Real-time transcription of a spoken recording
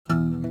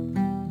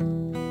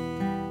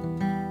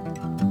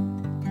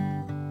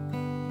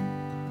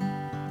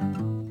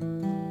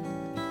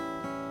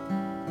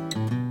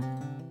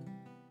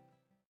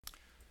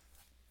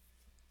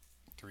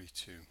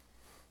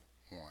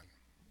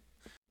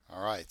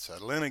right,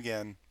 settle in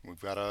again. We've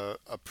got a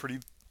pretty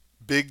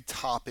big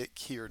topic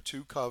here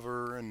to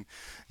cover, and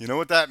you know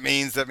what that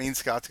means? That means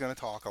Scott's going to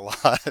talk a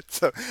lot.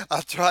 So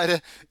I'll try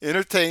to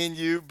entertain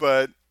you,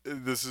 but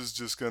this is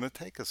just going to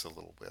take us a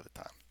little bit of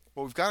time.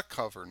 What we've got to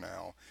cover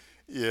now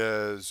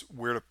is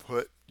where to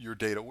put your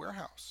data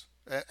warehouse,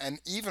 and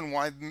even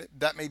why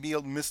that may be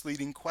a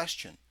misleading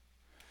question.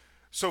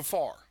 So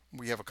far,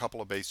 we have a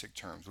couple of basic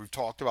terms. We've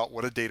talked about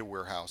what a data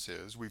warehouse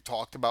is. We've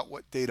talked about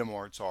what data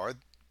marts are.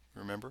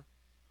 Remember?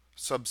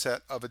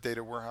 Subset of a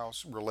data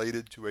warehouse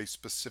related to a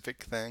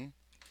specific thing.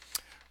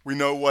 We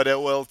know what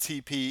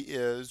OLTP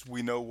is.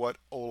 We know what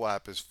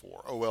OLAP is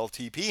for.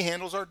 OLTP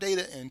handles our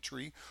data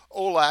entry.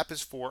 OLAP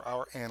is for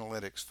our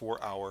analytics,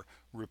 for our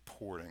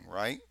reporting,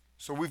 right?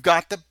 So we've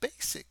got the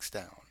basics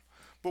down.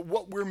 But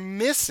what we're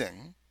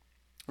missing,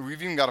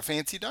 we've even got a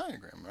fancy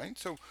diagram, right?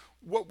 So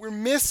what we're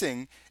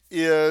missing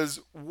is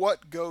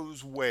what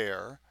goes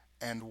where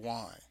and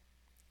why.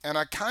 And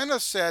I kind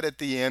of said at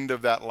the end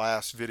of that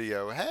last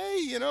video,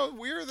 hey,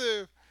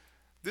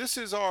 this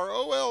is our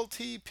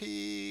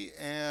OLTP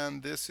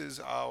and this is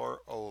our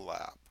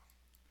OLAP,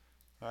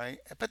 right?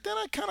 But then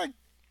I kind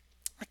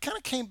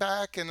of came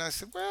back and I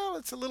said, well,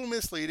 it's a little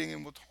misleading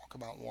and we'll talk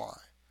about why.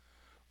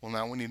 Well,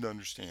 now we need to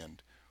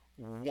understand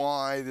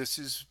why this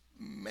is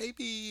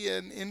maybe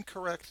an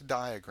incorrect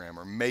diagram,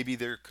 or maybe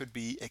there could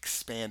be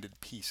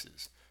expanded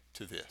pieces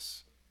to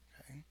this.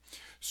 Okay?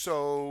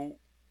 So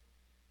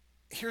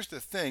here's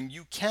the thing,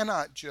 you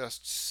cannot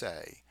just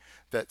say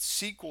that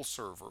SQL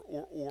Server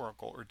or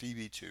Oracle or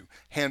DB2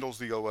 handles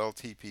the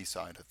OLTP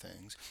side of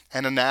things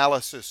and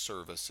Analysis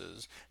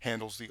Services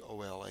handles the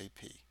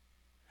OLAP.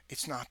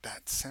 It's not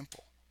that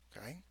simple,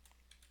 okay?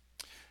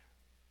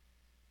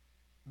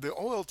 The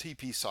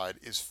OLTP side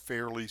is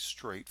fairly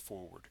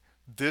straightforward.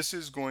 This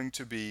is going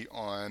to be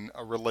on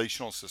a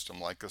relational system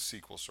like a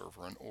SQL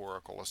Server, an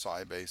Oracle, a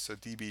Sybase, a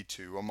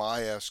DB2, a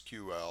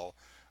MySQL,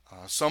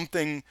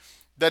 something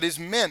that is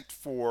meant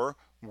for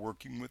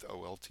working with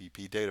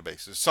OLTP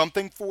databases,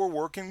 something for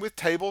working with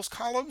tables,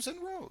 columns, and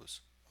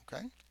rows.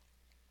 Okay,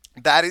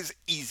 that is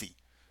easy.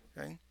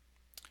 Okay,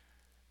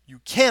 you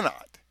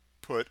cannot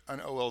put an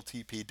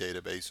OLTP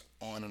database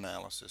on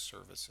analysis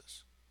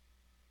services.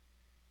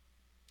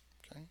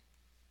 Okay,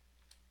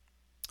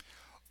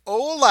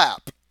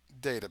 OLAP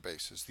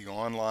databases, the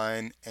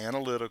online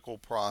analytical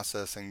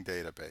processing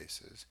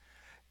databases.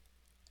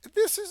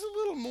 This is a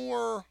little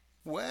more,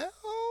 well,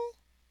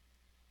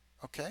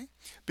 okay,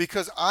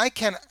 because I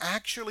can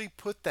actually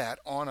put that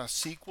on a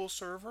SQL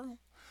server,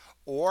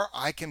 or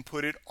I can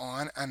put it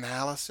on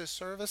analysis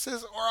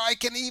services, or I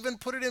can even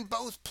put it in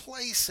both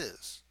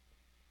places.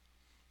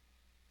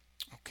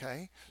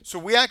 Okay, so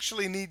we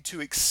actually need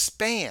to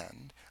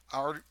expand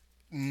our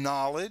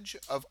knowledge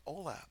of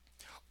OLAP.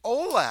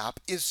 OLAP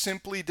is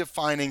simply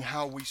defining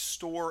how we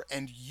store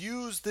and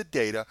use the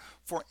data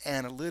for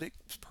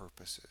analytics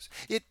purposes.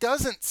 It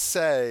doesn't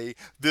say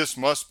this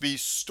must be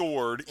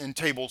stored in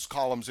tables,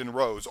 columns, and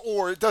rows,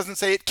 or it doesn't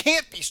say it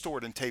can't be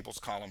stored in tables,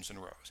 columns, and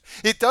rows.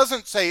 It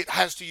doesn't say it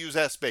has to use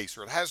SBase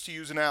or it has to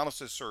use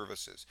analysis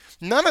services.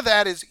 None of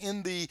that is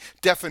in the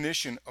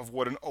definition of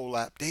what an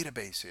OLAP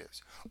database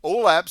is.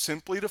 OLAP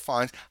simply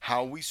defines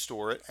how we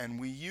store it and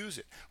we use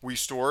it. We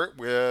store it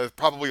with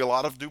probably a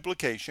lot of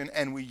duplication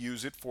and we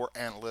use it for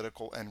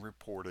analytical and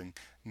reporting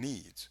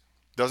needs.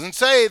 Doesn't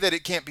say that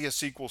it can't be a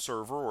SQL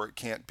server or it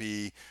can't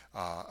be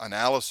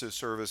analysis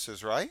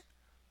services, right?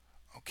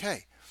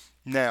 Okay.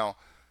 Now,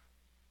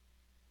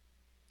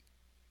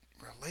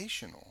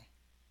 relational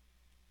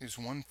is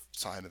one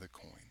side of the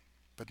coin.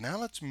 But now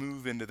let's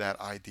move into that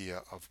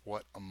idea of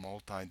what a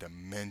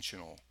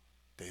multidimensional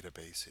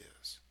database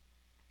is.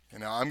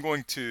 And now I'm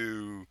going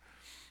to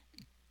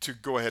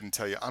go ahead and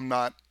tell you, I'm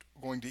not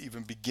going to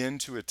even begin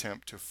to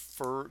attempt to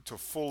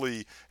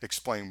fully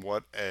explain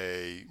what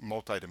a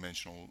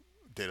multidimensional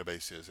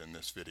database is in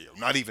this video,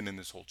 not even in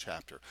this whole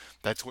chapter.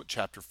 That's what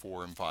chapter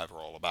 4 and 5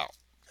 are all about.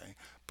 Okay,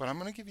 but I'm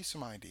going to give you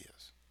some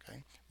ideas.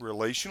 Okay,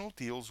 relational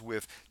deals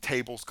with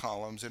tables,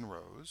 columns, and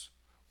rows.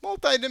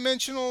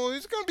 Multidimensional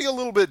is going to be a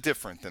little bit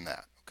different than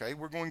that. Okay,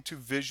 we're going to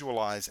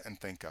visualize and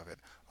think of it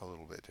a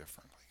little bit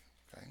differently.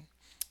 Okay,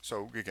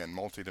 so again,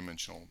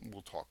 multidimensional,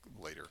 we'll talk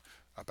later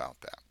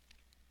about that.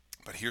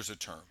 But here's a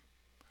term.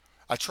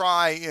 I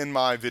try in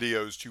my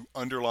videos to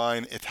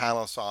underline,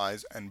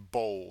 italicize, and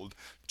bold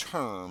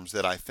terms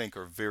that I think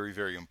are very,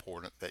 very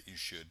important that you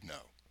should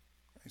know.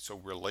 Okay, so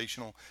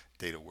relational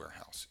data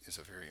warehouse is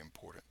a very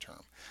important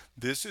term.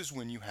 This is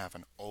when you have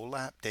an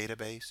OLAP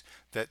database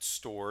that's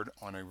stored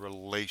on a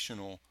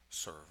relational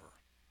server.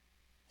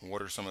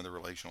 What are some of the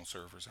relational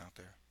servers out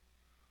there?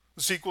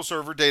 The SQL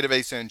Server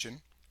Database Engine,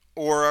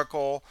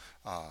 Oracle,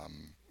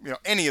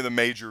 any of the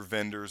major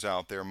vendors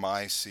out there,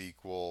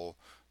 MySQL,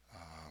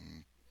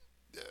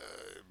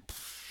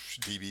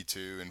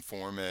 DB2,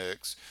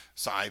 Informix,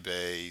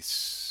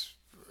 Sybase.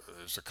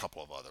 There's a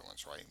couple of other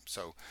ones, right?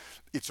 So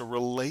it's a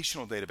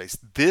relational database.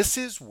 This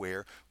is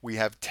where we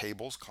have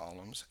tables,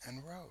 columns,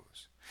 and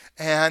rows.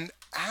 And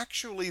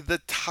actually, the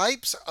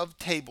types of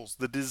tables,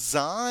 the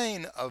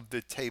design of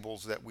the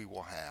tables that we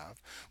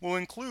will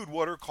include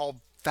what are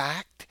called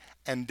fact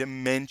and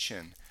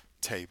dimension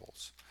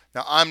tables.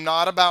 Now, I'm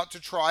not about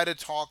to try to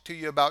talk to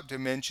you about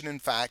dimension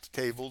and fact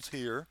tables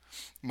here.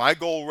 My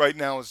goal right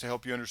now is to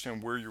help you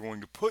understand where you're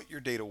going to put your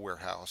data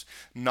warehouse,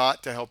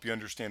 not to help you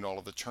understand all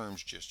of the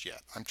terms just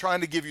yet. I'm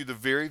trying to give you the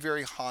very,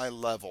 very high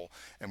level,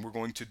 and we're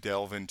going to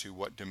delve into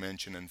what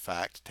dimension and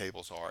fact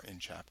tables are in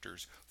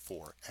chapters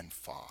 4 and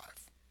 5.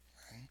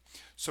 Okay?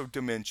 So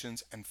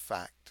dimensions and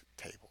fact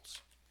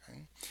tables.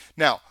 Okay?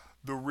 Now,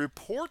 the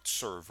report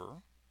server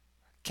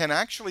can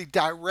actually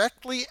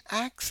directly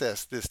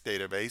access this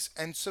database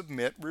and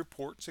submit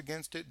reports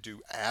against it, do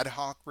ad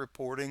hoc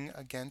reporting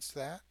against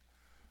that.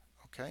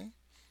 Okay?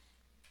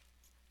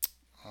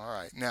 All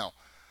right. Now,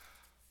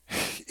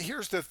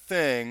 here's the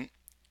thing.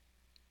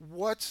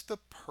 What's the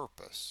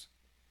purpose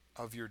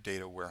of your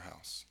data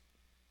warehouse?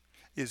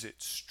 Is it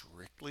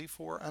strictly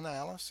for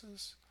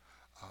analysis?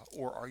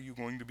 Or are you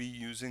going to be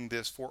using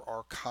this for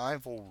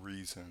archival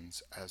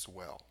reasons as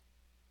well?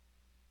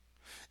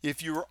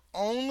 If your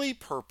only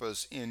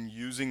purpose in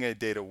using a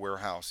data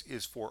warehouse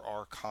is for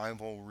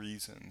archival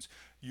reasons,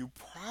 you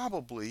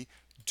probably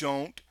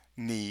don't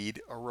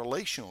need a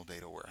relational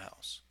data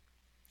warehouse.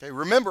 Okay,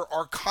 remember,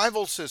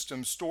 archival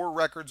systems store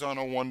records on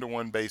a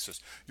one-to-one basis.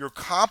 You're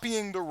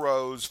copying the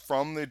rows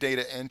from the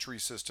data entry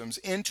systems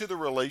into the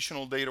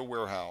relational data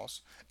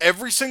warehouse,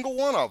 every single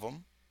one of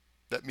them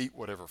that meet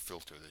whatever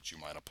filter that you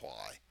might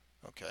apply.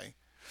 Okay,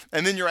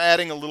 and then you're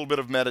adding a little bit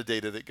of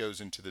metadata that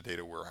goes into the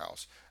data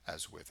warehouse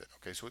as with it.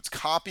 Okay, so it's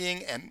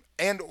copying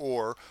and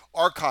or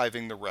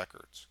archiving the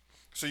records.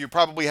 So you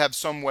probably have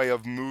some way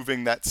of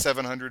moving that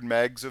 700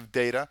 megs of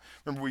data.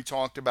 Remember we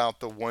talked about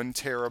the 1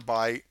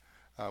 terabyte.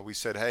 We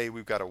said, hey,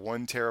 we've got a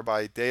 1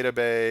 terabyte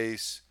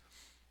database,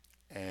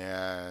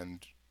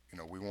 and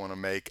we want to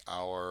make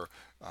our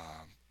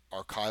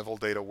archival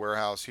data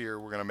warehouse here.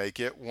 We're going to make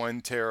it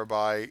 1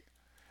 terabyte,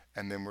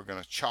 and then we're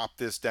going to chop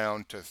this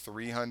down to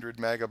 300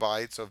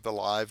 megabytes of the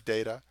live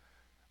data.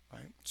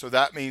 Right? So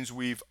that means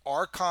we've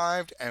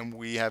archived and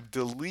we have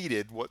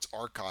deleted what's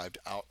archived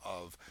out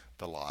of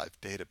the live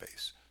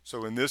database.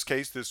 So in this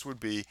case, this would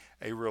be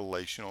a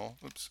relational,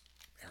 oops,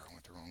 arrow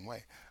went the wrong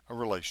way, a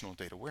relational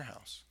data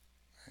warehouse.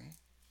 Okay?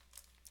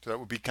 So that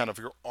would be kind of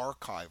your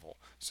archival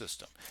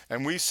system.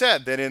 And we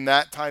said that in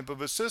that type of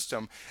a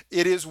system,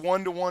 it is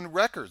one-to-one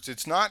records.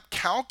 It's not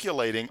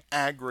calculating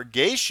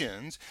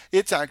aggregations.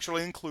 It's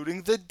actually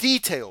including the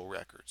detail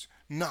records,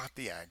 not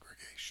the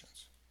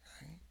aggregations.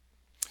 Okay?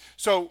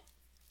 So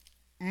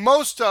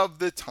most of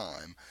the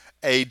time,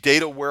 a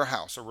data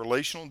warehouse, a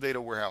relational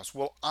data warehouse,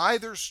 will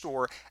either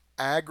store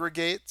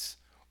aggregates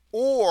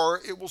or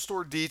it will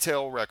store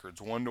detail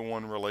records,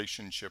 one-to-one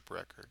relationship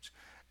records.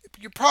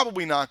 You're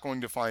probably not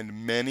going to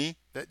find many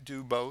that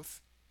do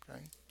both.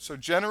 Okay? So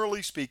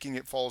generally speaking,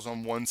 it falls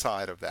on one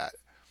side of that.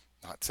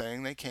 Not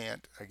saying they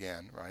can't,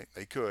 again, right?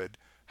 They could.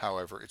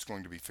 However, it's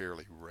going to be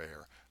fairly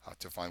rare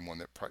to find one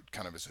that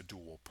kind of is a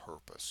dual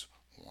purpose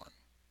one.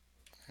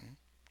 Okay?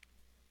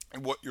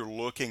 And what you're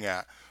looking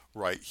at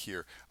right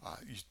here,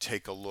 you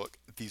take a look.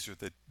 These are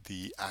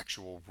the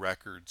actual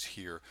records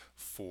here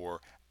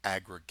for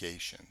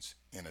aggregations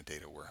in a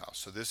data warehouse.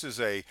 So this is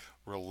a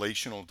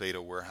relational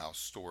data warehouse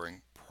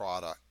storing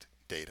product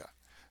data.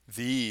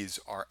 These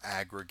are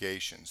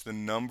aggregations, the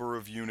number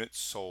of units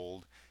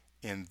sold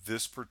in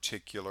this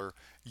particular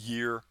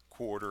year,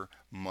 quarter,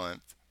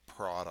 month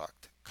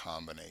product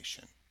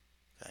combination.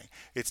 Okay.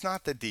 It's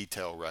not the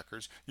detail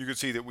records. You can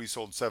see that we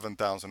sold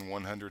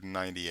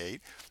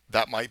 7,198.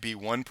 That might be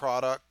one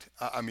product,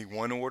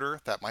 one order.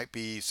 That might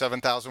be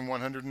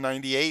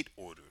 7,198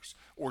 orders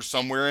or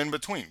somewhere in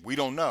between. We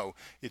don't know.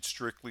 It's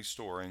strictly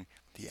storing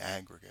the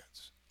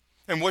aggregates.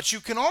 And what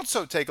you can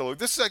also take a look,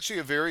 this is actually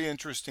a very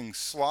interesting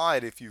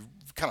slide if you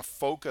kind of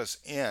focus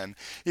in.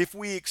 If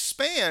we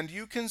expand,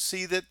 you can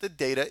see that the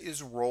data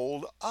is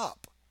rolled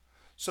up.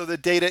 So the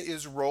data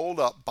is rolled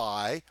up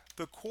by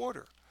the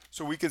quarter.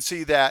 So we can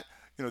see that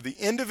the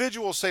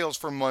individual sales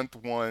for month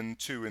 1,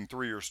 2, and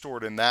 3 are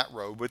stored in that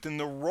row, but then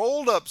the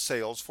rolled up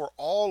sales for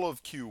all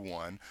of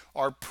Q1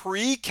 are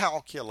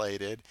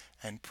pre-calculated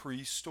and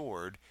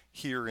pre-stored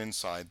here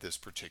inside this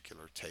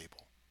particular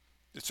table.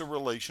 It's a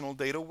relational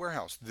data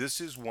warehouse. This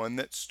is one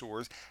that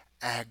stores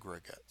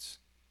aggregates.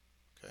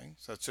 Okay,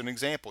 so that's an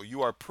example.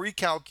 You are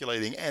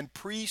pre-calculating and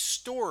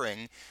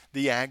pre-storing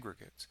the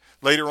aggregates.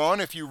 Later on,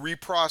 if you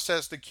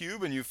reprocess the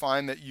cube and you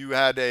find that you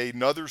had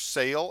another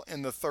sale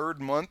in the 3rd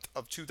month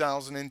of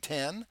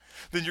 2010,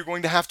 then you're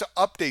going to have to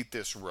update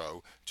this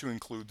row to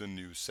include the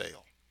new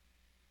sale.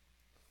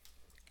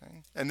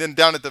 Okay. And then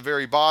down at the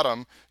very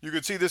bottom, you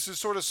can see this is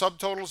sort of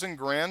subtotals and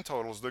grand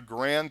totals. The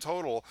grand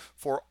total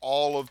for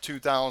all of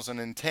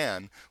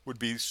 2010 would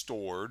be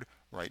stored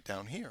right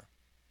down here.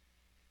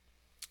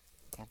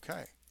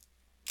 Okay.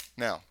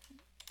 Now,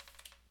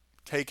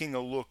 taking a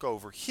look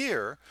over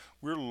here,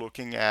 we're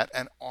looking at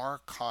an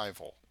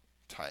archival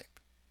type.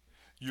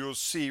 You'll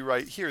see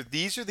right here,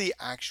 these are the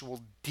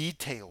actual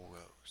detail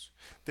rows. warehouse.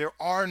 There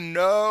are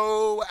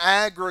no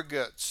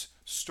aggregates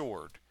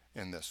stored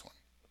in this one.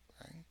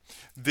 Okay?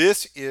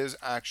 This is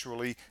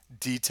actually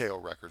detail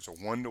records, a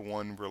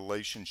one-to-one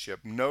relationship.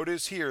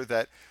 Notice here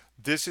that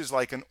this is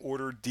like an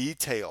order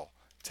detail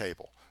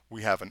table.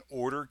 We have an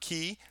order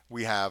key,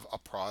 we have a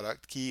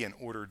product key, an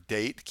order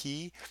date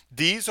key.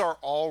 These are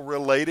all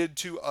related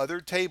to other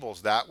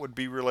tables. That would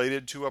be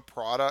related to a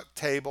product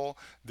table.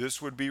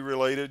 This would be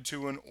related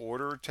to an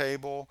order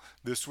table.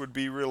 This would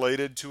be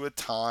related to a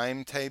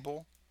time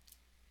table.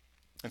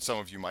 And some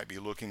of you might be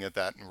looking at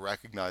that and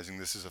recognizing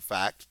this is a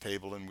fact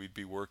table, and we'd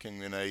be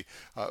working in a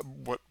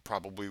what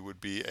probably would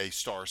be a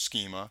star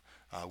schema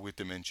with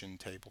dimension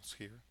tables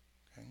here.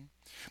 Okay.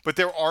 But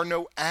there are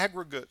no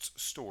aggregates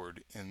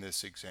stored in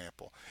this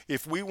example.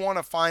 If we want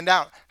to find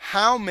out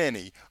how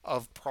many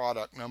of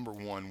product number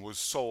 1 was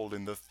sold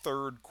in the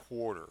third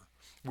quarter,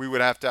 we would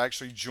have to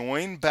actually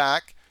join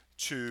back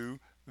to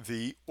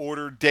the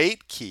order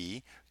date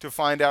key to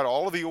find out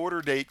all of the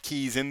order date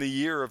keys in the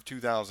year of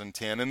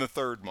 2010 in the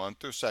third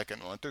month or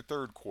second month or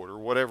third quarter,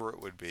 whatever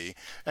it would be.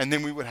 And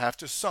then we would have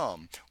to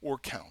sum or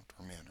count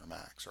or min or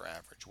max or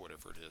average,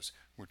 whatever it is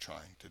we're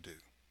trying to do.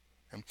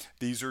 And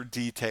these are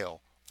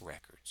detail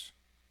records.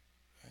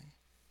 Okay.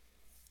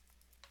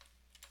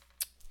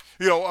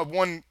 You know,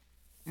 one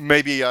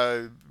maybe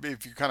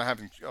if you're kind of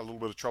having a little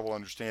bit of trouble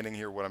understanding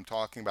here what I'm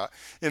talking about.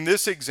 In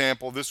this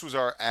example, this was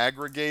our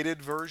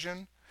aggregated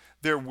version.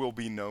 There will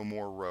be no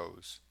more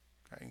rows.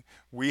 Okay.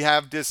 We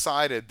have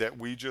decided that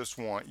we just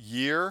want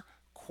year,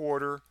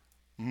 quarter,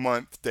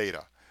 month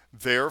data.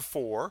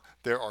 Therefore,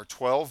 there are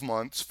 12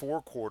 months,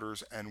 4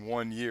 quarters, and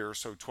 1 year,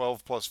 so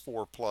 12 plus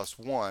 4 plus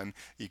 1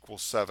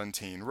 equals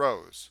 17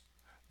 rows.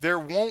 There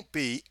won't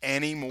be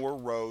any more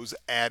rows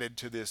added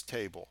to this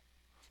table.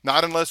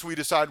 Not unless we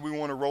decide we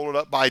want to roll it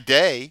up by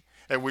day,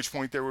 at which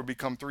point there would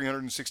become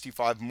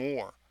 365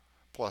 more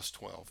plus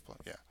 12.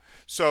 Yeah.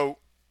 So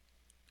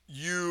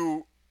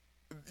you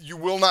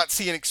will not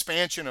see an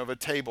expansion of a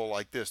table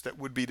like this that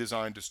would be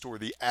designed to store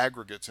the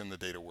aggregates in the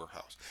data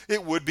warehouse.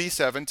 It would be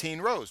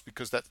 17 rows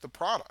because that's the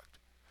product.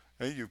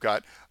 Okay, you've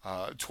got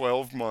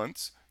 12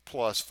 months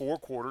plus 4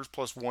 quarters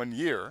plus 1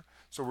 year,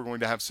 so we're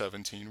going to have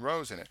 17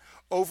 rows in it.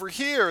 Over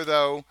here,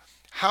 though,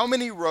 how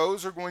many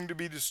rows are going to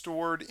be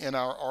stored in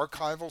our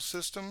archival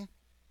system?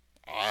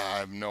 I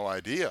have no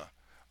idea.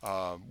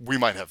 We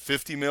might have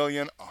 50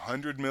 million,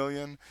 100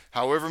 million,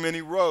 however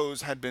many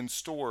rows had been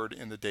stored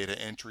in the data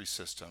entry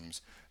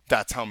systems.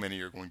 That's how many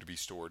are going to be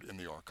stored in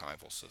the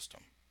archival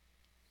system.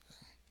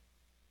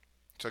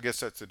 So I guess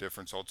that's the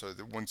difference also.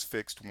 That one's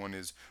fixed, one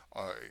is,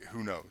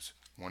 who knows,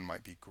 one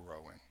might be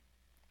growing.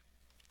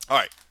 All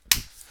right,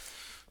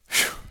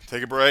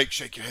 take a break,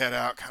 shake your head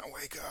out, kind of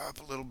wake up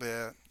a little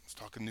bit. Let's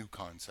talk a new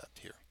concept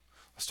here.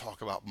 Let's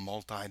talk about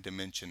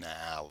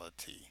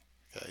multidimensionality,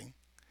 okay?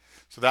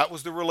 So that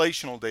was the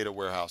relational data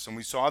warehouse, and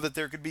we saw that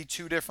there could be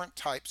 2 different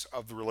types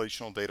of the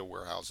relational data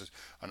warehouses,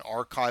 an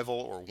archival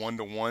or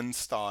one-to-one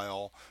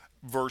style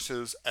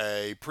versus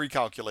a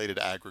pre-calculated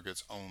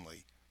aggregates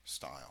only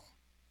style.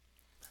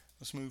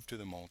 Let's move to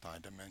the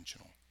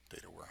multidimensional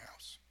data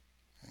warehouse.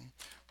 Okay.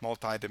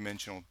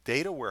 Multidimensional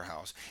data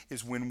warehouse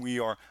is when we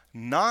are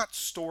not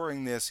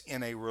storing this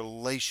in a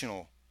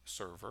relational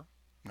server,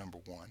 number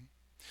 1.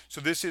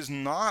 So this is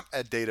not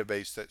a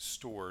database that's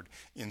stored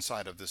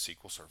inside of the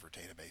SQL Server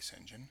database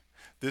engine.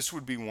 This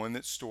would be one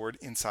that's stored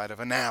inside of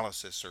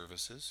analysis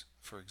services,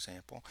 for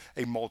example,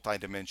 a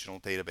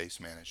multidimensional database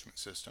management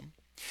system.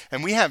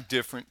 And we have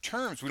different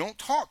terms. We don't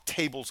talk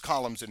tables,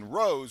 columns, and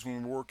rows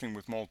when we're working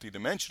with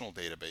multidimensional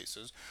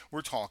databases.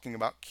 We're talking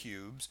about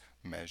cubes,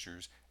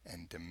 measures,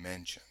 and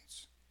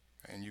dimensions.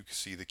 And you can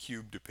see the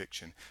cube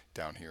depiction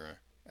down here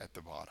at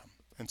the bottom.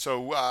 And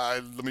so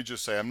let me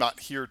just say, I'm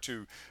not here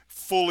to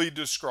fully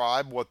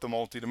describe what the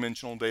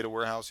multidimensional data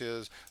warehouse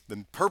is.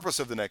 The purpose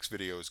of the next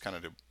video is kind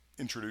of to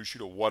introduce you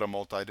to what a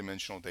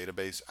multidimensional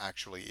database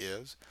actually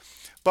is.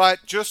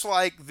 But just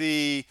like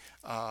the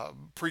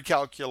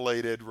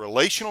pre-calculated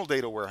relational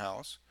data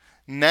warehouse,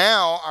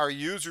 now our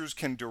users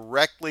can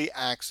directly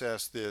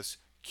access this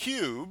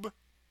cube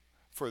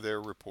for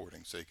their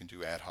reporting. So they can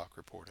do ad hoc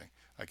reporting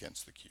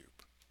against the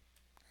cube.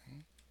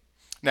 Okay.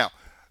 Now,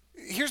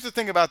 here's the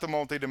thing about the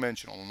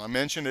multidimensional, and I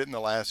mentioned it in the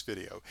last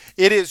video.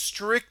 It is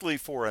strictly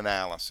for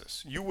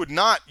analysis. You would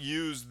not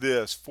use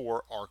this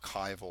for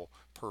archival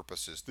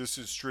purposes. This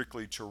is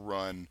strictly to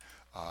run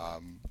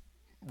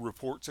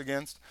reports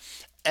against.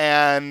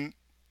 And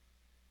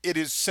it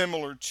is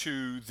similar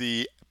to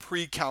the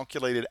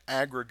pre-calculated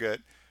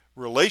aggregate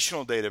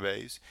relational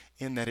database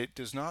in that it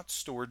does not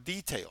store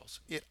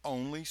details. It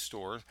only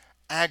stores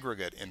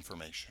aggregate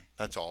information.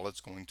 That's all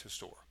it's going to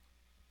store.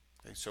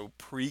 Okay, so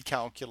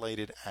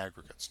pre-calculated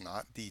aggregates,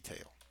 not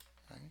detail.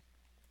 Okay.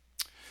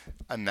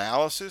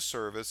 Analysis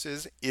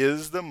services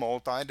is the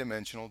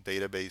multidimensional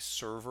database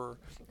server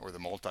or the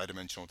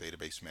multidimensional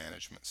database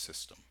management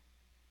system.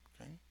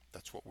 Okay.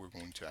 That's what we're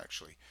going to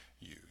actually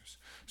use.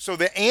 So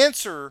the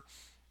answer,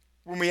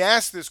 when we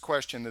ask this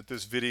question that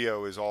this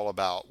video is all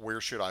about, where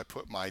should I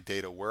put my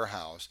data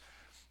warehouse?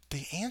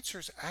 The answer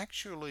is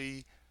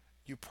actually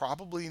you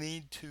probably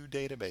need two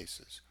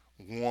databases.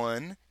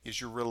 One is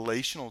your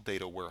relational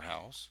data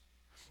warehouse.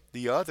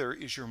 The other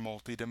is your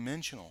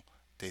multidimensional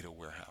data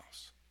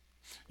warehouse.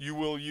 You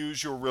will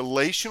use your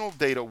relational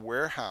data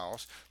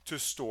warehouse to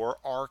store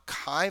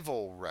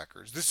archival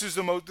records. This is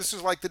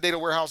like the data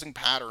warehousing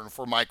pattern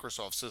for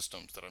Microsoft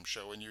systems that I'm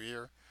showing you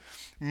here.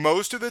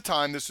 Most of the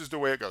time, this is the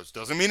way it goes.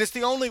 Doesn't mean it's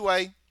the only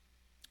way.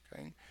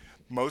 Okay?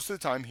 Most of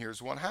the time,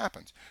 here's what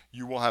happens.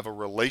 You will have a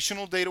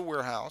relational data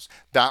warehouse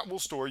that will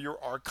store your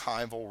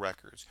archival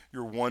records,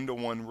 your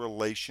one-to-one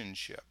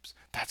relationships.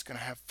 That's going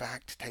to have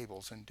fact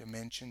tables and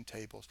dimension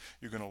tables.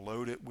 You're going to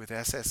load it with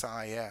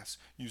SSIS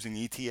using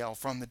ETL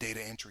from the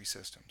data entry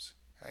systems.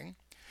 Okay?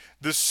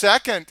 The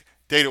second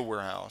data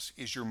warehouse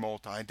is your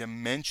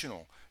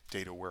multi-dimensional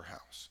data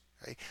warehouse.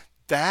 Okay?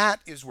 That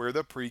is where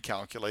the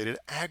pre-calculated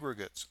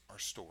aggregates are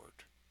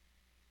stored.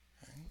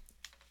 Okay?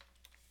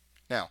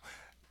 Now,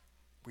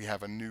 we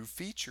have a new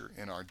feature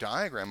in our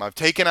diagram. I've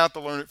taken out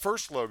the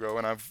LearnItFirst logo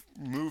and I've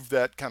moved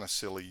that kind of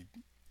silly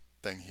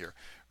thing here.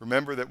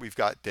 Remember that we've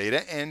got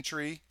data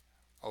entry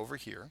over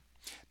here.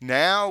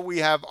 Now we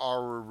have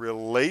our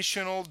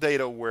relational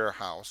data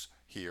warehouse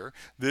here.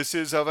 This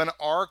is of an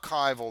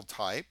archival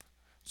type.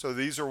 So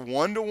these are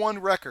one-to-one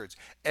records.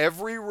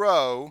 Every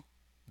row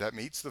that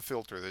meets the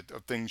filter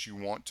of things you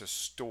want to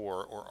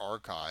store or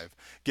archive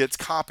gets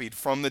copied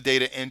from the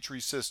data entry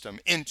system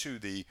into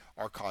the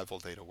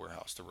archival data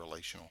warehouse, the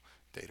relational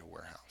data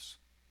warehouse.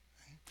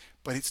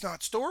 But it's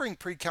not storing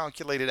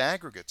pre-calculated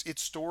aggregates.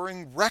 It's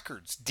storing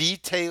records,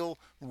 detail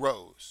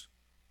rows.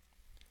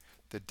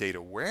 The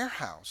data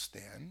warehouse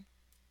then,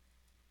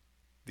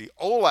 the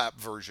OLAP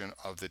version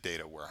of the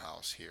data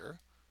warehouse here,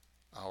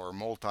 our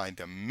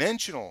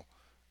multi-dimensional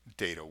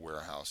data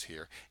warehouse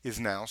here, is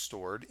now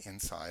stored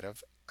inside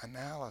of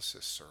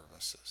analysis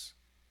services.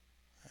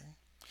 Okay?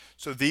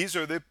 So these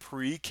are the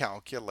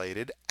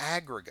pre-calculated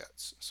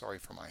aggregates. Sorry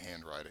for my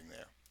handwriting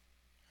there.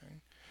 Okay?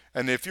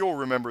 And if you'll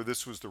remember,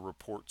 this was the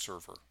report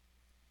server.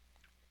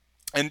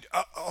 And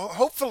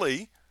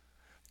hopefully,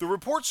 the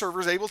report server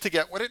is able to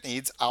get what it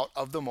needs out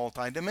of the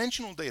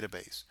multidimensional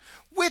database.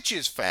 Which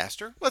is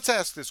faster? Let's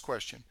ask this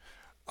question.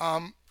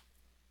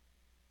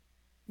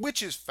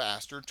 Which is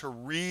faster, to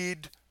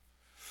read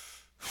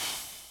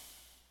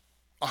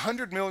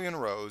 100 million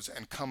rows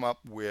and come up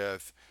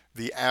with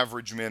the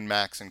average, min,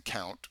 max, and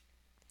count,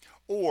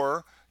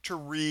 or to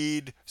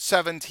read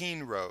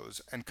 17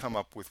 rows and come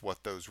up with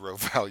what those row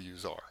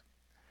values are?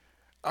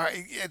 All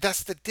right,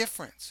 that's the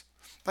difference.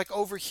 Like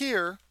over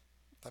here,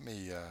 let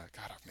me,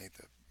 God, I've made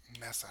the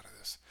mess out of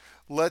this.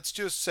 Let's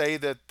just say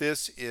that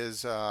this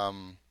is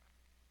the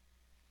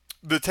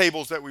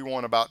tables that we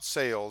want about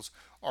sales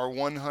are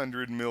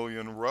 100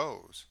 million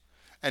rows.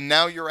 And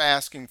now you're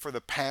asking for the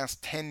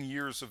past 10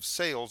 years of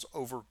sales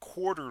over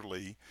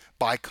quarterly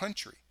by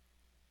country.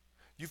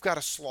 You've got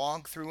to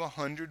slog through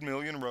 100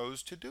 million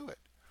rows to do it.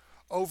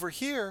 Over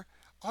here,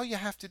 all you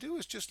have to do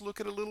is just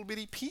look at a little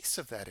bitty piece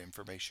of that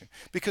information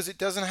because it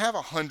doesn't have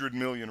 100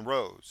 million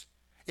rows.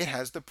 It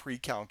has the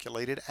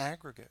pre-calculated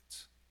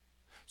aggregates.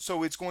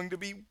 So it's going to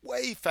be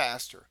way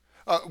faster.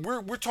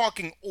 We're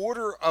talking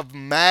order of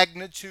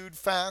magnitude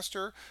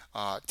faster,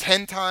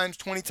 10 times,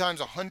 20 times,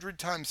 100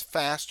 times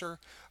faster,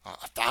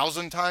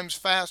 1,000 times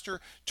faster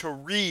to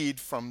read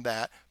from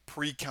that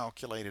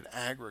pre-calculated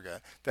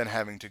aggregate than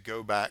having to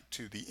go back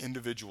to the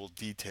individual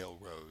detail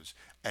rows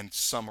and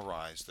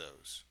summarize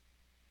those.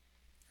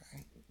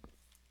 Okay.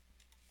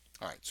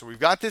 All right, so we've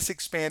got this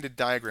expanded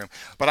diagram,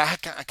 but I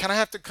kind of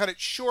have to cut it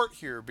short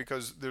here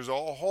because there's a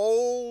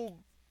whole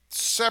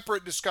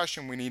separate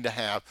discussion we need to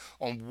have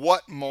on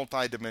what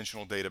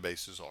multidimensional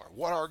databases are.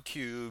 What are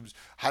cubes?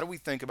 How do we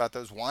think about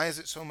those? Why is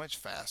it so much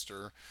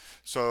faster?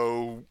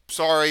 So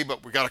sorry,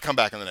 but we got to come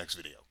back in the next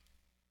video.